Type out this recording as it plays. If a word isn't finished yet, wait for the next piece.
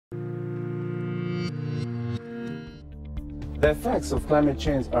The effects of climate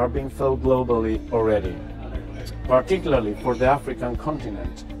change are being felt globally already, particularly for the African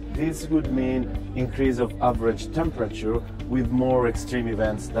continent. This would mean increase of average temperature with more extreme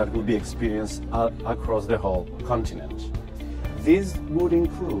events that will be experienced across the whole continent. This would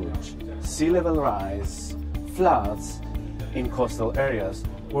include sea level rise, floods in coastal areas,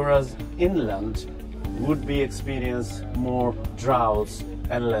 whereas inland would be experience more droughts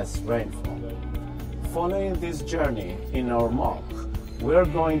and less rainfall. Following this journey in our MOOC, we are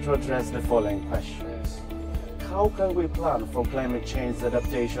going to address the following questions. How can we plan for climate change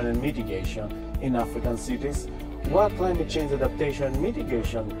adaptation and mitigation in African cities? What climate change adaptation and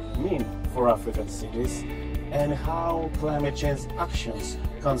mitigation mean for African cities? And how climate change actions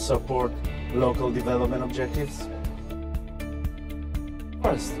can support local development objectives?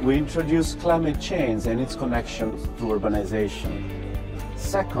 First, we introduce climate change and its connections to urbanization.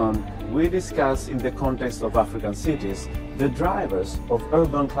 Second, we discuss in the context of African cities the drivers of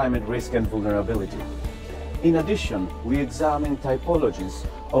urban climate risk and vulnerability. In addition, we examine typologies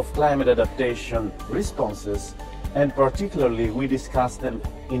of climate adaptation responses, and particularly we discuss them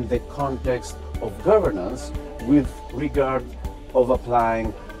in the context of governance with regard of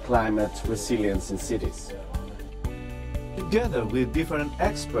applying climate resilience in cities. Together with different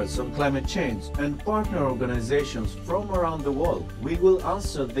experts on climate change and partner organizations from around the world, we will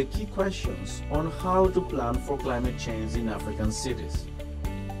answer the key questions on how to plan for climate change in African cities.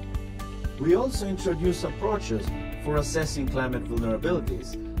 We also introduce approaches for assessing climate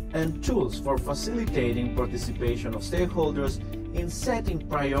vulnerabilities and tools for facilitating participation of stakeholders in setting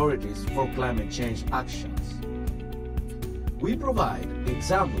priorities for climate change actions. We provide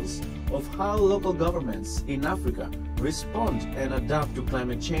examples of how local governments in Africa respond and adapt to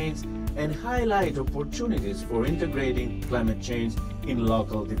climate change and highlight opportunities for integrating climate change in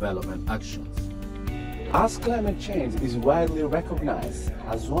local development actions. As climate change is widely recognized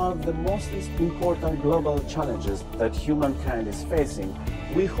as one of the most important global challenges that humankind is facing,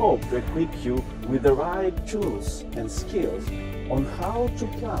 we hope to equip you with the right tools and skills on how to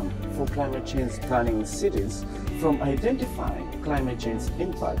plan for climate change planning in cities, from identifying climate change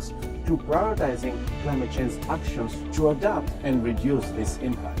impacts to prioritizing climate change actions to adapt and reduce these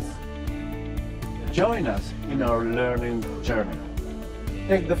impacts. Join us in our learning journey.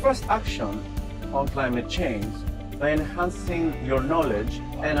 Take the first action on climate change by enhancing your knowledge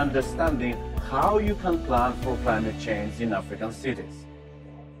and understanding how you can plan for climate change in African cities.